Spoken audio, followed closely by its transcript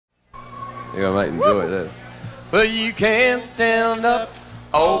You might enjoy this. But you can't stand up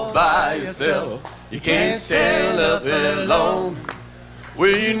all by yourself. You can't stand up alone. Well,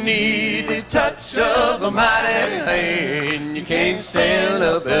 you need the touch of a mighty hand. You can't stand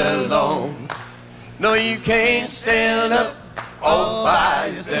up alone. No, you can't stand up all by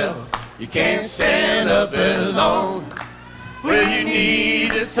yourself. You can't stand up alone. Well, you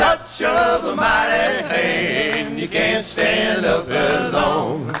need the touch of a mighty hand. You can't stand up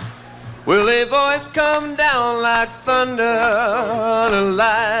alone. Well, a voice come down like thunder, the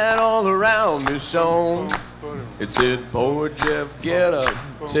light all around me shone. It said, poor Jeff, get up,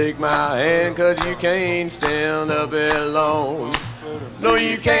 take my hand, 'cause you can't stand up alone. No,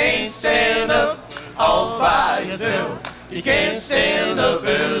 you can't stand up all by yourself. You can't stand up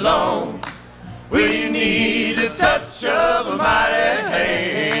alone. Well, you need the touch of a mighty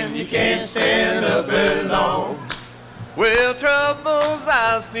hand. You can't stand up alone. Well, troubles,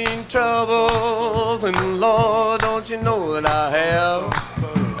 I've seen troubles, and Lord, don't you know that I have?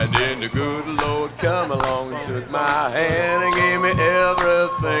 And then the good Lord come along and took my hand and gave me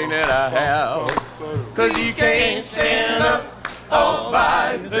everything that I have. 'Cause you can't stand up all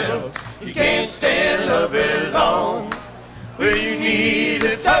by yourself. You can't stand up alone. Well, you need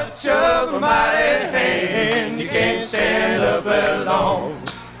a touch of a mighty hand. You can't stand up alone.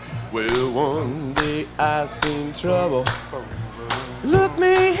 Well, one day I seen trouble look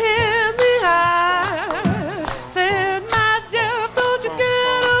me in the eye, said, my Jeff, don't you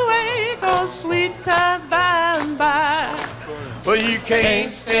get away, 'cause sweet times by and by. Well, you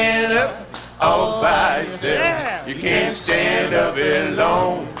can't stand up all by yourself. You can't stand up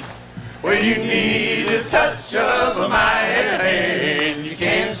alone. Well, you need a touch of a mighty hand. You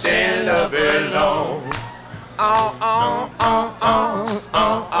can't stand up alone. Oh, oh, oh, oh, oh,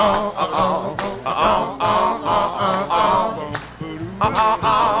 oh, oh, oh, oh, oh,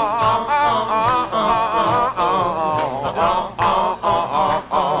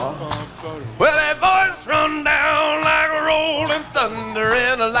 well, that voice run down like a rolling thunder,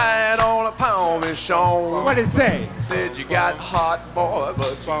 and the light on upon me shone. What'd it say? Said you got heart, boy,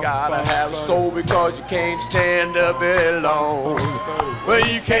 but you gotta have soul, because you can't stand up alone. Well,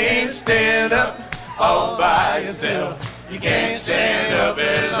 you can't stand up all by yourself. You can't stand up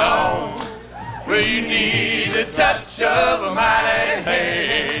alone. Well, you need a touch of a mighty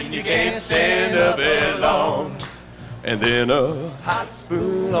hand. You can't stand up alone. And then a hot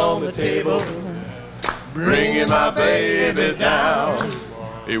spoon on the table, bringing my baby down.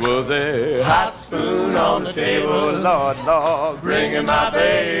 It was a hot spoon on the table, Lord, Lord, bringing my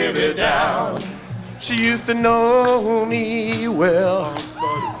baby down. She used to know me well,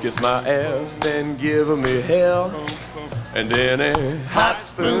 kiss my ass, then give me hell. And then a hot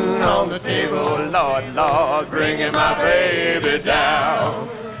spoon on the table, Lord, Lord, bringing my baby down.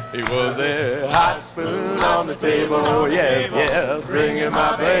 It was a hot spoon on the table, yes, yes, bringing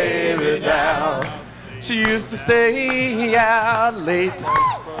my baby down. She used to stay out late.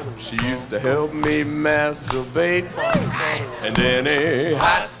 She used to help me masturbate. And then a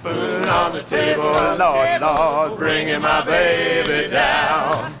hot spoon on the table, Lord, Lord, bringing my baby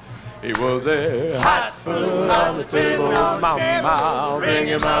down. It was a hot spoon on the table, mama,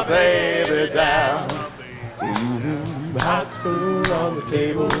 bringing my baby down. Hot spoon on the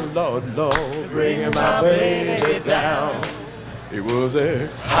table, Lord, Lord, bringing my baby down. It was a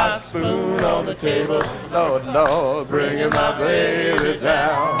hot spoon on the table, Lord, Lord, bringing my baby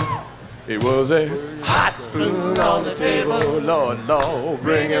down. It was a hot spoon on the table, Lord, Lord,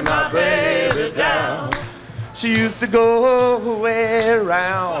 bringing my baby down. She used to go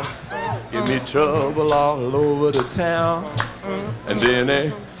around, give me trouble all over the town. And then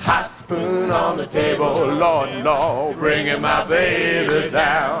a hot spoon on the table, Lord, Lord, bringing my baby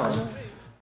down.